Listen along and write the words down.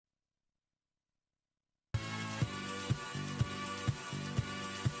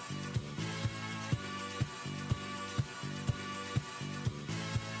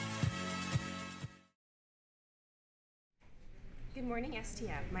Good morning,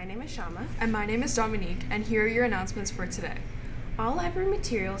 STM. My name is Shama. And my name is Dominique, and here are your announcements for today. All library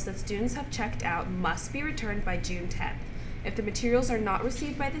materials that students have checked out must be returned by June 10th. If the materials are not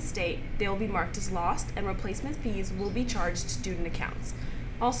received by the state, they will be marked as lost and replacement fees will be charged to student accounts.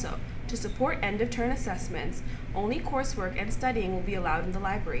 Also, to support end-of-term assessments, only coursework and studying will be allowed in the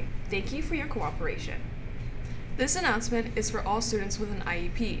library. Thank you for your cooperation. This announcement is for all students with an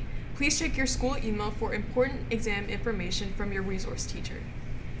IEP. Please check your school email for important exam information from your resource teacher.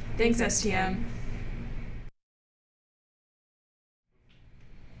 Thanks, STM.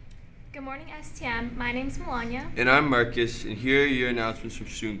 Good morning, STM. My name is Melania. And I'm Marcus, and here are your announcements from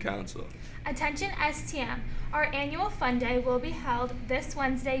Student Council. Attention, STM. Our annual Fun Day will be held this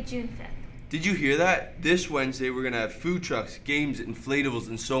Wednesday, June 5th. Did you hear that? This Wednesday we're going to have food trucks, games, inflatables,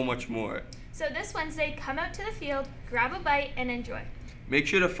 and so much more. So this Wednesday, come out to the field, grab a bite, and enjoy. Make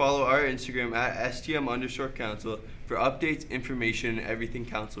sure to follow our Instagram at STM_council for updates, information, and everything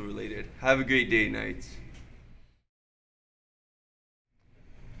council related. Have a great day, Knights.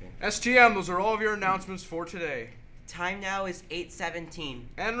 STM, those are all of your announcements for today. Time now is 8:17.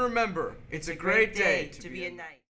 And remember, it's a great day to be a Knight.